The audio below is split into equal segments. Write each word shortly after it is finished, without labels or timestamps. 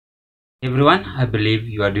Everyone, I believe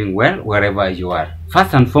you are doing well wherever you are.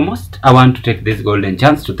 First and foremost, I want to take this golden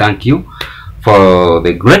chance to thank you for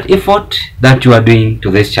the great effort that you are doing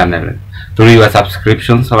to this channel through your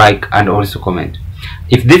subscriptions, like, and also comment.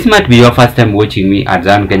 If this might be your first time watching me at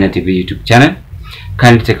Zan Kenya TV YouTube channel,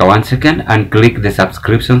 kindly take a 1 second and click the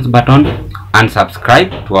subscriptions button and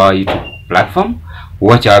subscribe to our YouTube platform.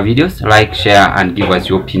 Watch our videos, like, share, and give us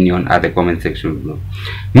your opinion at the comment section below.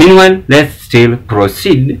 Meanwhile, let's still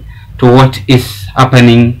proceed to what is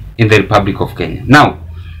happening in the Republic of Kenya. Now,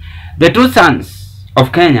 the two sons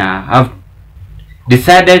of Kenya have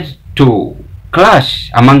decided to clash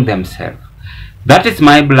among themselves. That is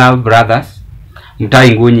my beloved brothers,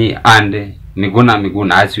 Mutahi and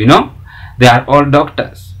MIGUNA. As we know, they are all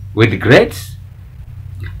doctors with grades,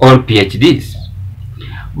 all PhDs.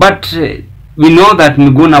 But we know that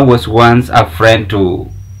MIGUNA was once a friend to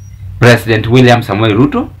President William Samoei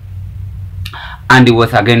Ruto, and he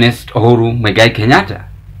was against Uhuru Muigai Kenyatta.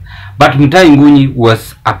 But Mutahi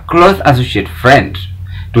was a close associate friend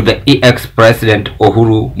to the ex-president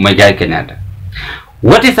Uhuru Muigai Kenyatta.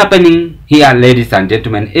 What is happening here, ladies and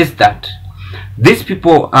gentlemen, is that these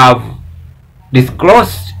people have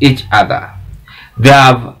disclosed each other. They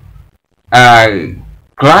have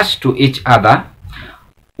clashed to each other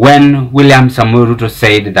when William Samoei Ruto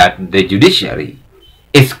said that the judiciary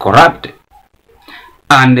is corrupted.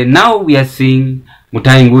 And now we are seeing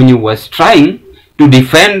Mutahi was trying to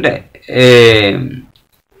defend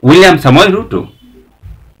William Samoei Ruto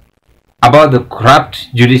about the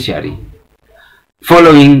corrupt judiciary,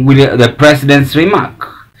 following the president's remark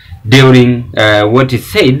during what he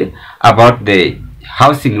said about the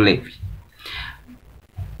housing levy.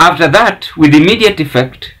 After that, with immediate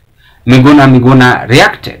effect, MIGUNA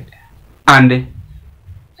reacted and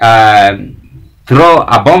threw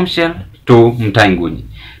a bombshell to Mutahi.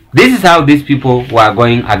 This is how these people were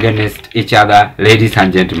going against each other, ladies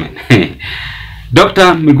and gentlemen.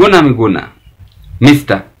 Dr. MIGUNA,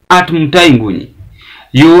 Mr. at Mutahi,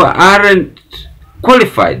 you aren't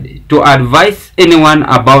qualified to advise anyone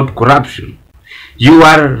about corruption. You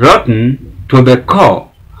are rotten to the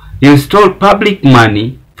core. You stole public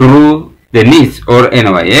money through the NIS or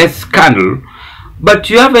NYS scandal, but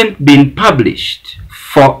you haven't been published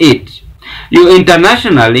for it. You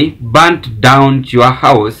internationally burnt down your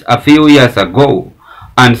house a few years ago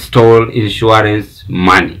and stole insurance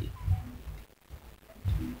money.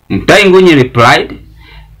 Mutahi replied,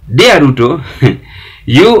 "Dear Ruto,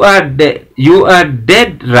 you are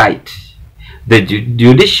dead right. The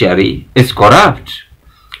judiciary is corrupt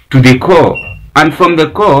to the core, and from the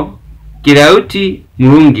core, Kirauti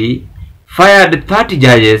Murungi fired 30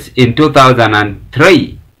 judges in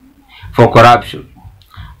 2003 for corruption.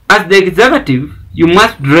 As the executive, you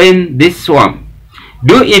must drain this swamp.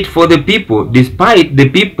 Do it for the people, despite the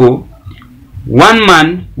people. One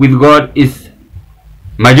man with God is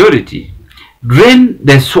majority. Drain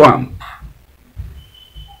the swamp."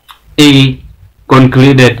 He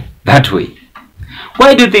concluded that way.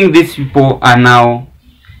 Why do you think these people are now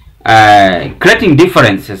creating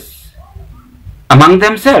differences among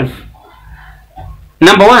themselves?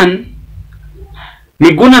 Number one,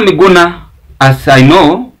 MIGUNA, as I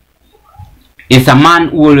know, is a man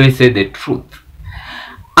who always says the truth.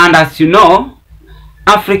 And as you know,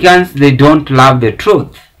 Africans, they don't love the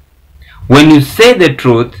truth. When you say the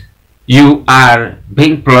truth, you are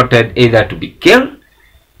being plotted either to be killed,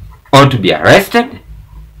 or to be arrested,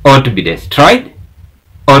 or to be destroyed,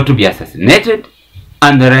 or to be assassinated,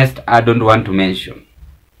 and the rest I don't want to mention.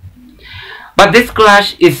 But this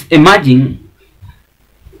clash is emerging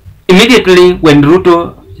immediately when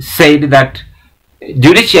Ruto said that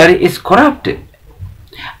judiciary is corrupted.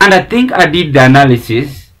 And I think I did the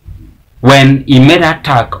analysis when he made an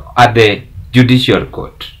attack at the judicial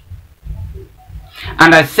court.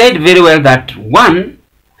 And I said very well that one,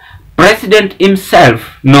 President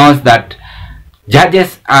himself knows that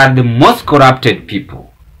judges are the most corrupted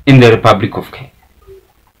people in the Republic of Kenya.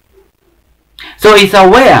 So he's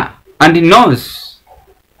aware and he knows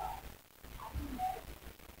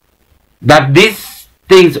that these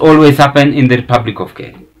things always happen in the Republic of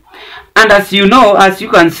Kenya. And as you know, as you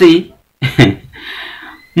can see,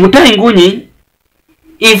 Mutahi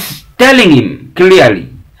is telling him clearly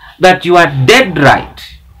that you are dead right.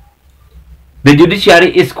 The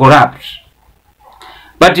judiciary is corrupt.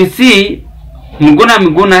 But you see,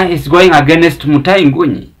 MIGUNA is going against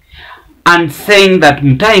Mutahi and saying that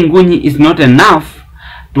Mutahi is not enough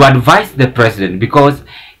to advise the president because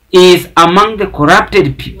he is among the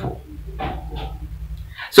corrupted people.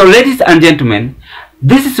 So ladies and gentlemen,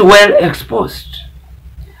 this is well exposed.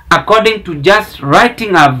 According to just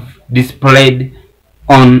writing I've displayed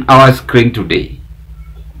on our screen today.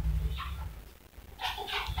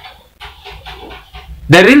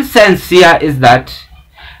 The real sense here is that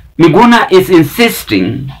MIGUNA is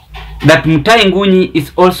insisting that Mutahi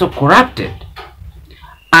is also corrupted,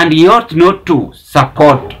 and he ought not to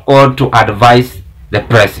support or to advise the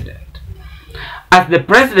president. As the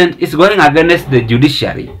president is going against the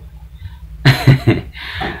judiciary,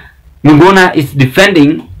 MIGUNA is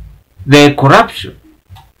defending the corruption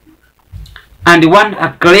and want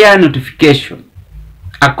a clear notification,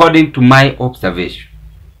 according to my observation.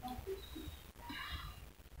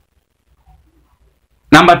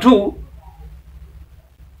 Number two,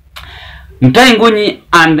 Mutahi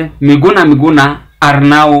and MIGUNA are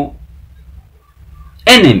now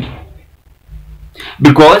enemy,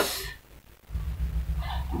 because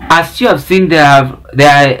as you have seen,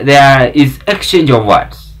 there is exchange of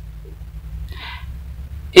words.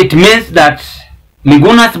 It means that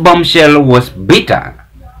MIGUNA's bombshell was bitter,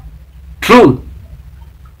 true,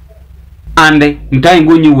 and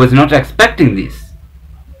Mutahi was not expecting this.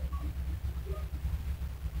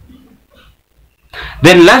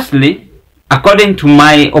 Then lastly, according to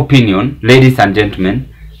my opinion, ladies and gentlemen,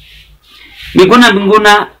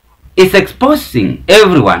 MIGUNA is exposing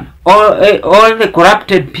everyone, all the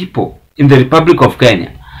corrupted people in the Republic of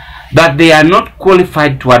Kenya, that they are not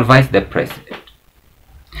qualified to advise the president.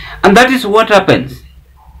 And that is what happens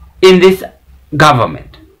in this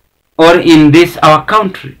government, or in this our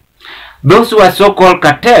country. Those who are so-called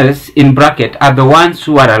cartels, in bracket, are the ones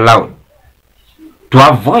who are allowed to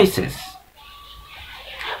have voices.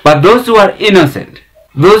 But those who are innocent,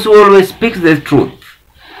 those who always speak the truth,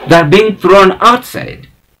 they are being thrown outside,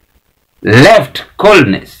 left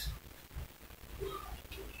coldness,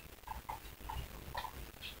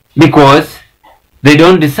 because they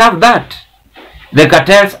don't deserve that. The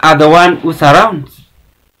cartels are the one who surrounds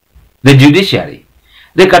the judiciary.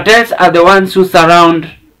 The cartels are the ones who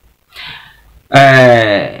surround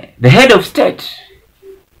the head of state.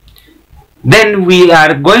 Then we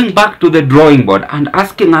are going back to the drawing board and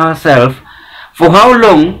asking ourselves, for how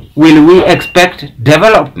long will we expect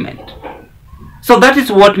development? So that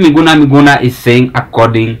is what MIGUNA is saying,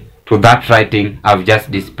 according to that writing I've just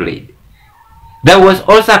displayed. There was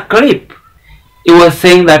also a clip. It was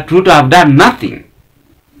saying that Ruto have done nothing.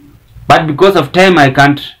 But because of time, I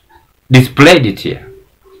can't display it here.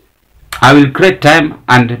 I will create time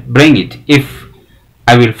and bring it if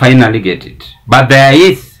I will finally get it. But there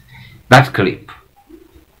is that clip.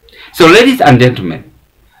 So ladies and gentlemen,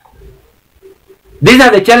 these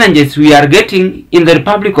are the challenges we are getting in the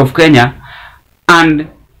Republic of Kenya, and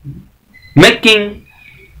making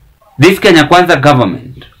this Kenya Kwanza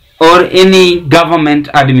government or any government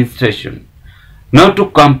administration not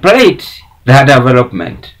to complete their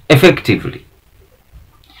development effectively.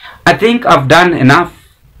 I think I've done enough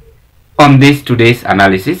on this today's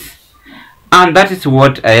analysis, and that is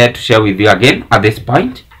what I had to share with you again at this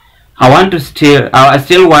point. I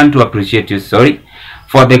still want to appreciate you,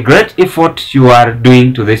 for the great effort you are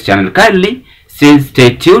doing to this channel. Kindly still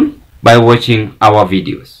stay tuned by watching our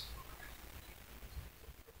videos.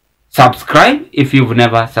 Subscribe if you've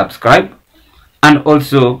never subscribed, and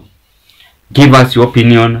also give us your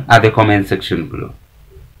opinion at the comment section below.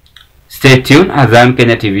 Stay tuned as Zion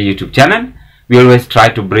Kenya TV YouTube channel. We always try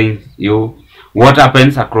to bring you what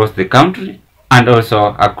happens across the country and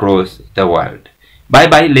also across the world. Bye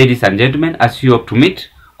bye, ladies and gentlemen, as you hope to meet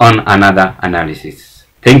on another analysis.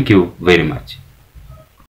 Thank you very much.